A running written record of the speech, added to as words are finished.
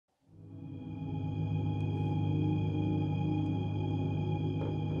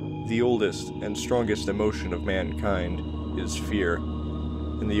The oldest and strongest emotion of mankind is fear,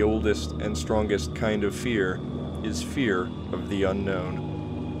 and the oldest and strongest kind of fear is fear of the unknown.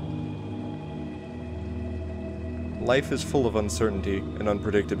 Life is full of uncertainty and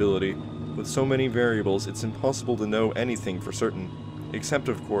unpredictability. With so many variables, it's impossible to know anything for certain, except,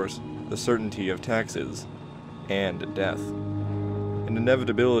 of course, the certainty of taxes and death. An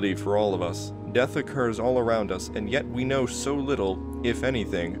inevitability for all of us. Death occurs all around us, and yet we know so little, if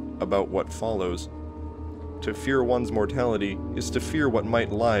anything, about what follows. To fear one's mortality is to fear what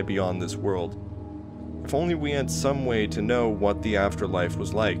might lie beyond this world. If only we had some way to know what the afterlife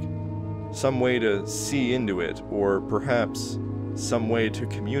was like. Some way to see into it, or perhaps some way to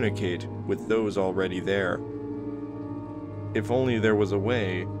communicate with those already there. If only there was a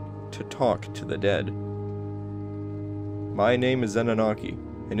way to talk to the dead. My name is Zenonaki,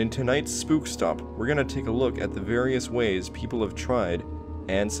 and in tonight's Spook Stop, we're going to take a look at the various ways people have tried,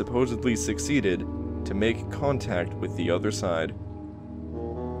 and supposedly succeeded, to make contact with the other side.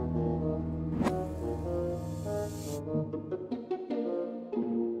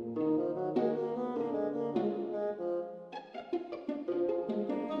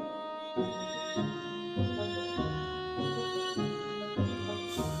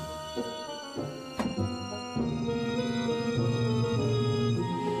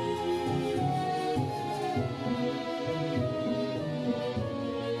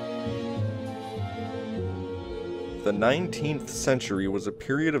 The 19th century was a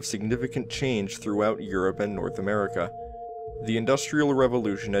period of significant change throughout Europe and North America. The Industrial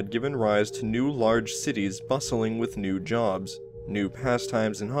Revolution had given rise to new large cities bustling with new jobs, new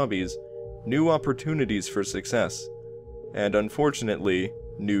pastimes and hobbies, new opportunities for success, and unfortunately,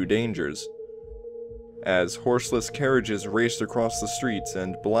 new dangers. As horseless carriages raced across the streets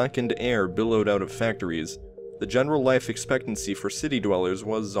and blackened air billowed out of factories, the general life expectancy for city dwellers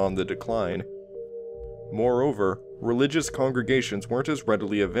was on the decline. Moreover, religious congregations weren't as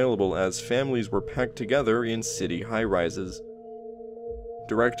readily available as families were packed together in city high-rises.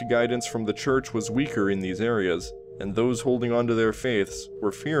 Direct guidance from the church was weaker in these areas, and those holding onto their faiths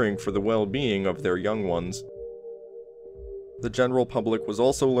were fearing for the well-being of their young ones. The general public was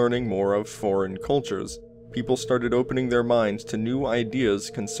also learning more of foreign cultures. People started opening their minds to new ideas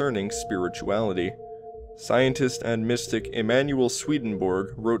concerning spirituality. Scientist and mystic Emanuel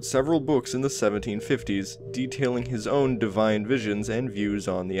Swedenborg wrote several books in the 1750s detailing his own divine visions and views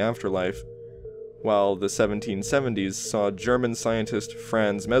on the afterlife, while the 1770s saw German scientist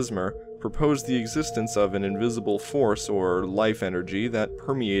Franz Mesmer propose the existence of an invisible force or life energy that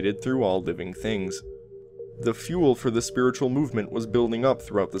permeated through all living things. The fuel for the spiritual movement was building up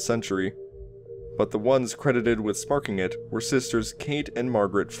throughout the century, but the ones credited with sparking it were sisters Kate and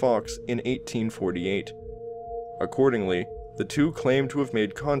Margaret Fox in 1848. Accordingly, the two claimed to have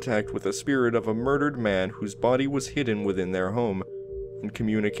made contact with the spirit of a murdered man whose body was hidden within their home, and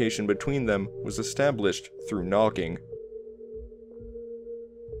communication between them was established through knocking.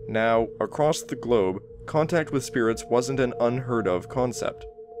 Now, across the globe, contact with spirits wasn't an unheard-of concept.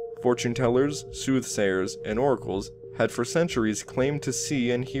 Fortune-tellers, soothsayers, and oracles had for centuries claimed to see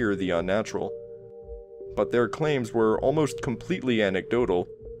and hear the unnatural. But their claims were almost completely anecdotal,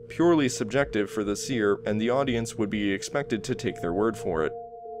 purely subjective for the seer, and the audience would be expected to take their word for it.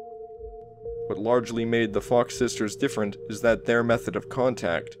 What largely made the Fox sisters different is that their method of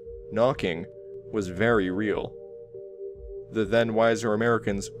contact, knocking, was very real. The then wiser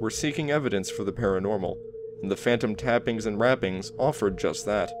Americans were seeking evidence for the paranormal, and the phantom tappings and rappings offered just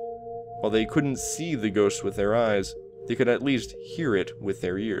that. While they couldn't see the ghost with their eyes, they could at least hear it with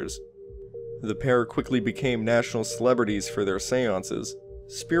their ears. The pair quickly became national celebrities for their seances.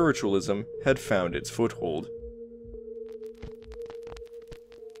 Spiritualism had found its foothold.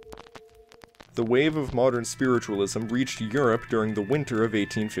 The wave of modern spiritualism reached Europe during the winter of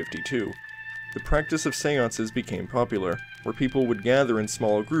 1852. The practice of seances became popular, where people would gather in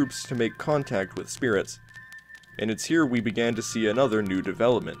small groups to make contact with spirits. And it's here we began to see another new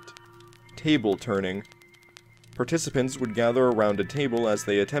development: table turning. Participants would gather around a table as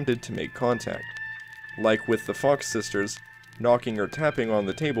they attempted to make contact. Like with the Fox sisters, knocking or tapping on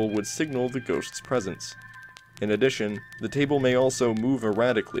the table would signal the ghost's presence. In addition, the table may also move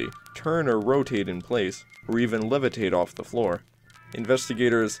erratically, turn or rotate in place, or even levitate off the floor.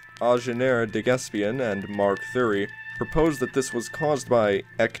 Investigators Agener de Gaspian and Mark Thury proposed that this was caused by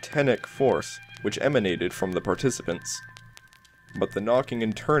actinic force, which emanated from the participants. But the knocking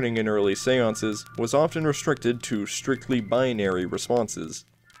and turning in early seances was often restricted to strictly binary responses.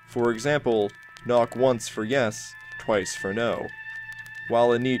 For example, knock once for yes, twice for no.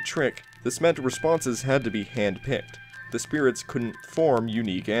 While a neat trick, this meant responses had to be hand-picked, the spirits couldn't form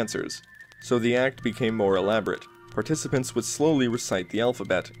unique answers. So the act became more elaborate. Participants would slowly recite the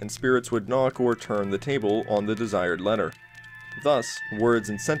alphabet, and spirits would knock or turn the table on the desired letter. Thus, words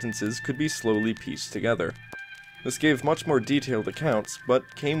and sentences could be slowly pieced together. This gave much more detailed accounts,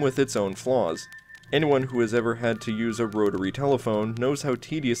 but came with its own flaws. Anyone who has ever had to use a rotary telephone knows how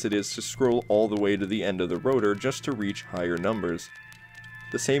tedious it is to scroll all the way to the end of the rotor just to reach higher numbers.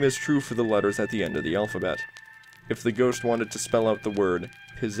 The same is true for the letters at the end of the alphabet. If the ghost wanted to spell out the word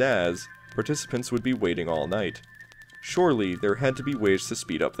pizzazz, participants would be waiting all night. Surely, there had to be ways to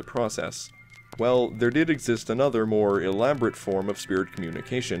speed up the process. Well, there did exist another, more elaborate form of spirit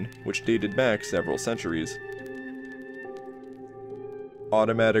communication, which dated back several centuries.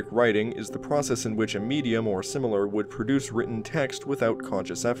 Automatic writing is the process in which a medium or similar would produce written text without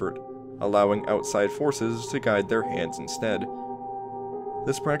conscious effort, allowing outside forces to guide their hands instead.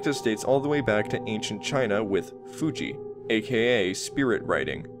 This practice dates all the way back to ancient China with Fuji, aka spirit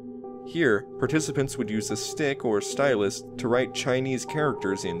writing. Here, participants would use a stick or stylus to write Chinese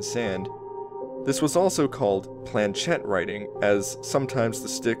characters in sand. This was also called planchette writing, as sometimes the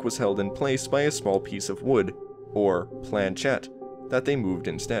stick was held in place by a small piece of wood, or planchette, that they moved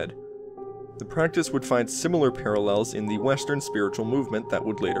instead. The practice would find similar parallels in the Western spiritual movement that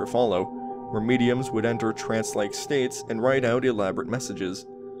would later follow, where mediums would enter trance-like states and write out elaborate messages.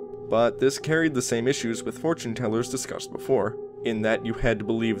 But this carried the same issues with fortune tellers discussed before, in that you had to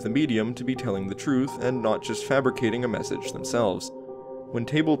believe the medium to be telling the truth and not just fabricating a message themselves. When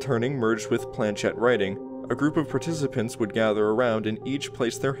table turning merged with planchette writing, a group of participants would gather around and each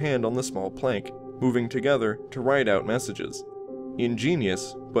place their hand on the small plank, moving together to write out messages.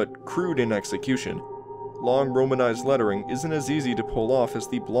 Ingenious, but crude in execution. Long Romanized lettering isn't as easy to pull off as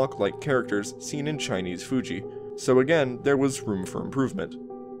the block-like characters seen in Chinese Fuji, so again, there was room for improvement.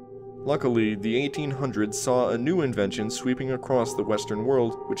 Luckily, the 1800s saw a new invention sweeping across the Western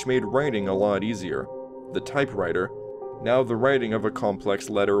world which made writing a lot easier: the typewriter. Now the writing of a complex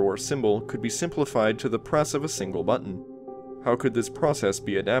letter or symbol could be simplified to the press of a single button. How could this process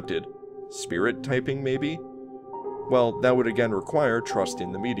be adapted? Spirit typing, maybe? Well, that would again require trust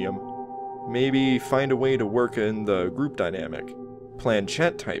in the medium. Maybe find a way to work in the group dynamic.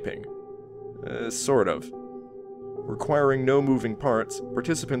 Planchette typing? Sort of. Requiring no moving parts,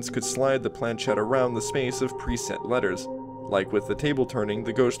 participants could slide the planchette around the space of preset letters. Like with the table turning,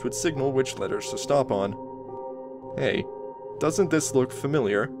 the ghost would signal which letters to stop on. Hey, doesn't this look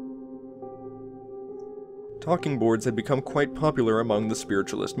familiar? Talking boards had become quite popular among the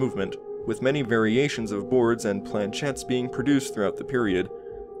spiritualist movement, with many variations of boards and planchettes being produced throughout the period.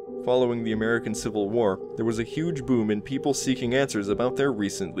 Following the American Civil War, there was a huge boom in people seeking answers about their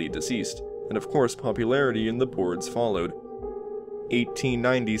recently deceased, and of course popularity in the boards followed.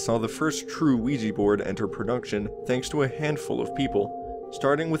 1890 saw the first true Ouija board enter production thanks to a handful of people,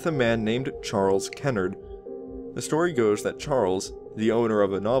 starting with a man named Charles Kennard. The story goes that Charles, the owner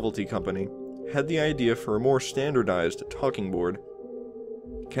of a novelty company, had the idea for a more standardized talking board.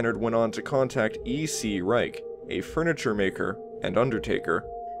 Kennard went on to contact E.C. Reich, a furniture maker and undertaker,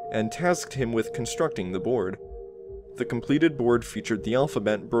 and tasked him with constructing the board. The completed board featured the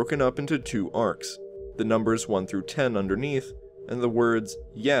alphabet broken up into 2 arcs, the numbers 1 through 10 underneath, and the words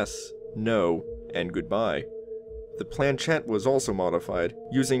yes, no, and goodbye. The planchette was also modified,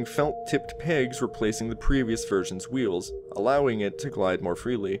 using felt-tipped pegs replacing the previous version's wheels, allowing it to glide more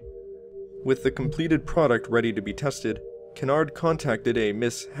freely. With the completed product ready to be tested, Kennard contacted a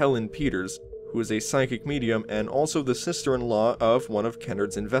Miss Helen Peters, who is a psychic medium and also the sister-in-law of one of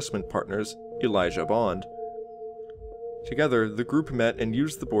Kennard's investment partners, Elijah Bond. Together, the group met and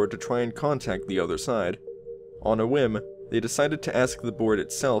used the board to try and contact the other side. On a whim, they decided to ask the board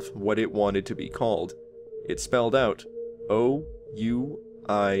itself what it wanted to be called. It spelled out O-U-I-J-A.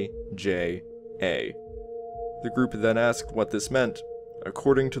 The group then asked what this meant.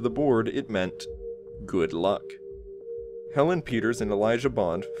 According to the board, it meant good luck. Helen Peters and Elijah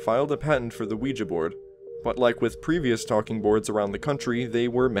Bond filed a patent for the Ouija board, but like with previous talking boards around the country, they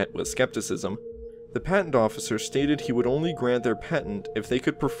were met with skepticism. The patent officer stated he would only grant their patent if they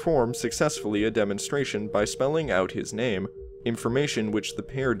could perform successfully a demonstration by spelling out his name, information which the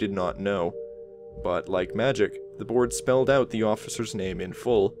pair did not know. But like magic, the board spelled out the officer's name in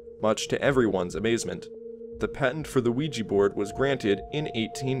full, much to everyone's amazement. The patent for the Ouija board was granted in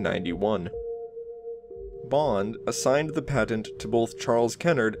 1891. Bond assigned the patent to both Charles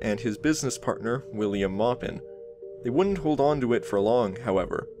Kennard and his business partner, William Maupin. They wouldn't hold on to it for long,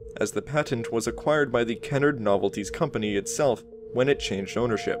 however, as the patent was acquired by the Kennard Novelties Company itself when it changed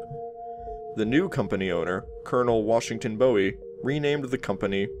ownership. The new company owner, Colonel Washington Bowie, renamed the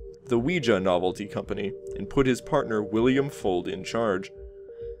company the Ouija Novelty Company, and put his partner William Fuld in charge.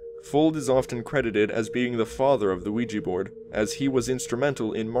 Fuld is often credited as being the father of the Ouija board, as he was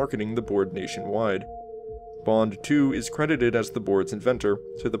instrumental in marketing the board nationwide. Bond, too, is credited as the board's inventor,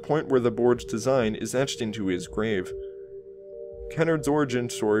 to the point where the board's design is etched into his grave. Kennard's origin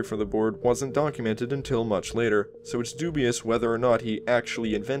story for the board wasn't documented until much later, so it's dubious whether or not he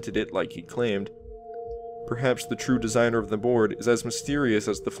actually invented it like he claimed. Perhaps the true designer of the board is as mysterious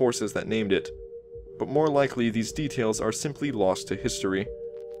as the forces that named it, but more likely these details are simply lost to history.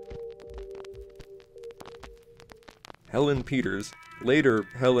 Helen Peters, later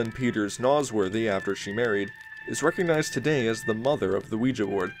Helen Peters Nosworthy after she married, is recognized today as the mother of the Ouija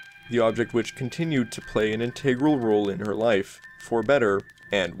board, the object which continued to play an integral role in her life, for better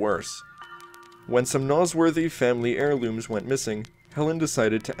and worse. When some Nosworthy family heirlooms went missing, Helen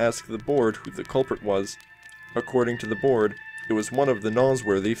decided to ask the board who the culprit was. According to the board, it was one of the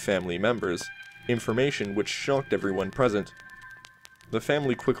Nosworthy family members, information which shocked everyone present. The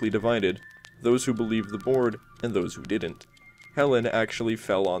family quickly divided, those who believed the board and those who didn't. Helen actually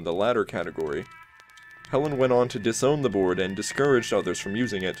fell on the latter category. Helen went on to disown the board and discouraged others from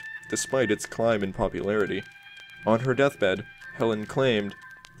using it, despite its climb in popularity. On her deathbed, Helen claimed,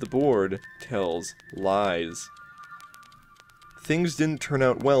 "The board tells lies." Things didn't turn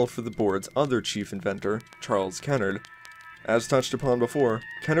out well for the board's other chief inventor, Charles Kennard. As touched upon before,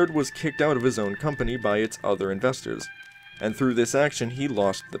 Kennard was kicked out of his own company by its other investors, and through this action he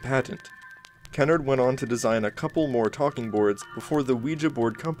lost the patent. Kennard went on to design a couple more talking boards before the Ouija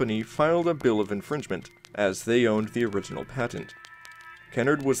board company filed a bill of infringement, as they owned the original patent.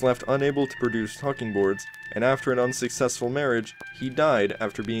 Kennard was left unable to produce talking boards, and after an unsuccessful marriage, he died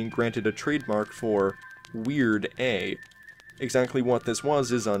after being granted a trademark for Weird A. Exactly what this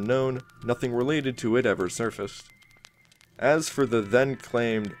was is unknown, nothing related to it ever surfaced. As for the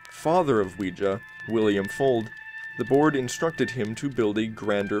then-claimed father of Ouija, William Fuld, the board instructed him to build a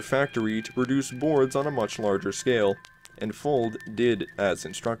grander factory to produce boards on a much larger scale, and Fuld did as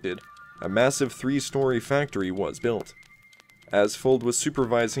instructed. A massive 3-story factory was built. As Fuld was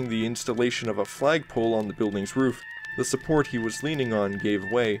supervising the installation of a flagpole on the building's roof, the support he was leaning on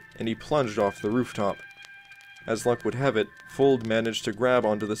gave way, and he plunged off the rooftop. As luck would have it, Fuld managed to grab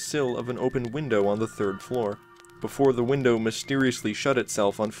onto the sill of an open window on the 3rd floor, before the window mysteriously shut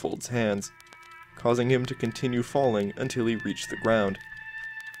itself on Fuld's hands, causing him to continue falling until he reached the ground.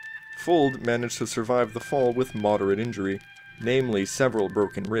 Fuld managed to survive the fall with moderate injury, namely several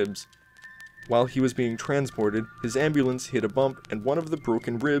broken ribs. While he was being transported, his ambulance hit a bump and one of the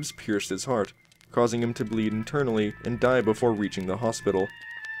broken ribs pierced his heart, causing him to bleed internally and die before reaching the hospital.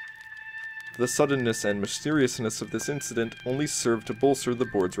 The suddenness and mysteriousness of this incident only served to bolster the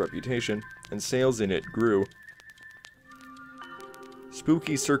board's reputation, and sales in it grew.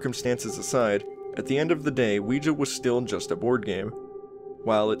 Spooky circumstances aside, at the end of the day, Ouija was still just a board game.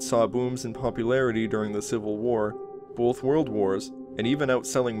 While it saw booms in popularity during the Civil War, both World Wars, and even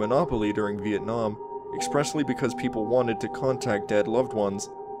outselling Monopoly during Vietnam, expressly because people wanted to contact dead loved ones,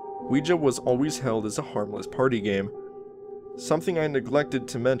 Ouija was always held as a harmless party game. Something I neglected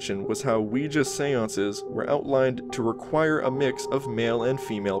to mention was how Ouija seances were outlined to require a mix of male and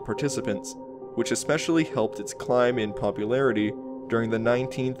female participants, which especially helped its climb in popularity during the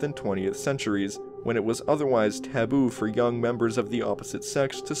 19th and 20th centuries, when it was otherwise taboo for young members of the opposite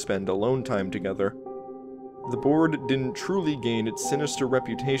sex to spend alone time together. The board didn't truly gain its sinister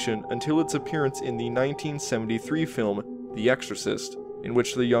reputation until its appearance in the 1973 film The Exorcist, in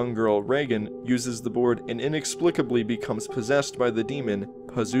which the young girl Regan uses the board and inexplicably becomes possessed by the demon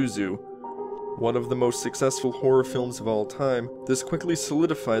Pazuzu. One of the most successful horror films of all time, this quickly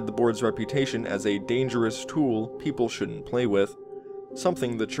solidified the board's reputation as a dangerous tool people shouldn't play with,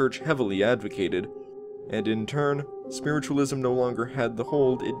 something the church heavily advocated, and in turn, spiritualism no longer had the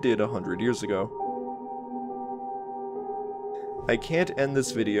hold it did 100 years ago. I can't end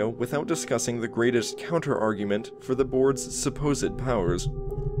this video without discussing the greatest counter-argument for the board's supposed powers,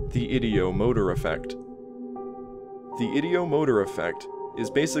 the ideomotor effect. The ideomotor effect is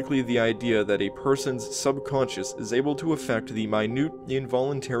basically the idea that a person's subconscious is able to affect the minute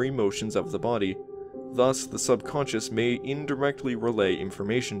involuntary motions of the body. Thus, the subconscious may indirectly relay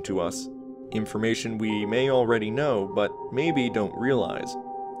information to us. Information we may already know, but maybe don't realize.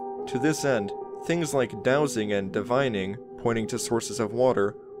 To this end, things like dowsing and divining, pointing to sources of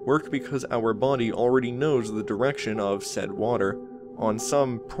water, work because our body already knows the direction of said water, on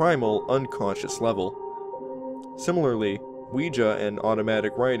some primal unconscious level. Similarly, Ouija and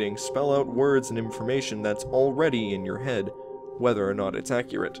automatic writing spell out words and information that's already in your head, whether or not it's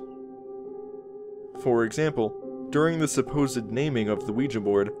accurate. For example, during the supposed naming of the Ouija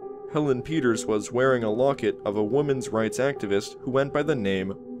board, Helen Peters was wearing a locket of a women's rights activist who went by the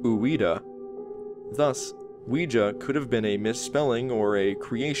name Ouija. Thus, Ouija could have been a misspelling or a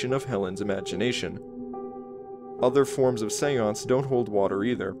creation of Helen's imagination. Other forms of seance don't hold water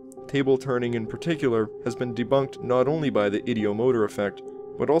either. Table turning in particular has been debunked not only by the ideomotor effect,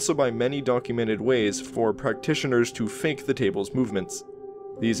 but also by many documented ways for practitioners to fake the table's movements.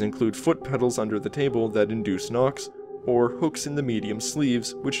 These include foot pedals under the table that induce knocks, or hooks in the medium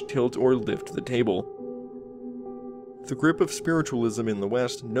sleeves which tilt or lift the table. The grip of spiritualism in the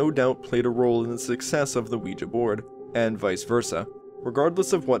West no doubt played a role in the success of the Ouija board, and vice versa,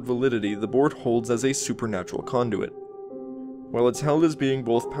 regardless of what validity the board holds as a supernatural conduit. While it's held as being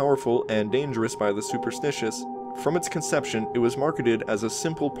both powerful and dangerous by the superstitious, from its conception it was marketed as a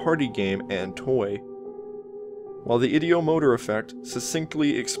simple party game and toy. While the ideomotor effect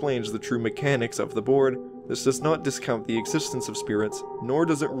succinctly explains the true mechanics of the board, this does not discount the existence of spirits, nor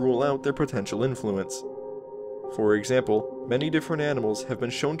does it rule out their potential influence. For example, many different animals have been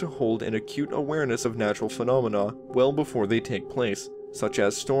shown to hold an acute awareness of natural phenomena well before they take place, such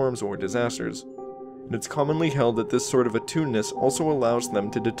as storms or disasters. And it's commonly held that this sort of attuneness also allows them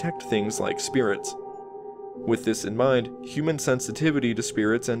to detect things like spirits. With this in mind, human sensitivity to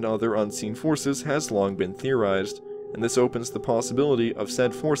spirits and other unseen forces has long been theorized, and this opens the possibility of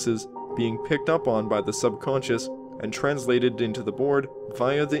said forces being picked up on by the subconscious and translated into the board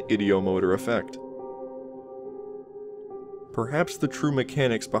via the ideomotor effect. Perhaps the true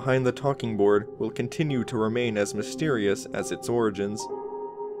mechanics behind the talking board will continue to remain as mysterious as its origins.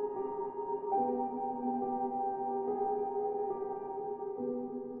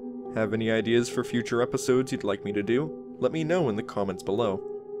 Have any ideas for future episodes you'd like me to do? Let me know in the comments below.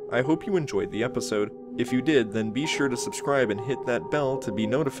 I hope you enjoyed the episode. If you did, then be sure to subscribe and hit that bell to be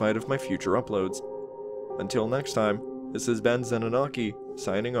notified of my future uploads. Until next time, this is Ben Zenonaki,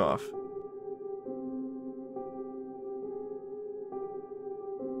 signing off.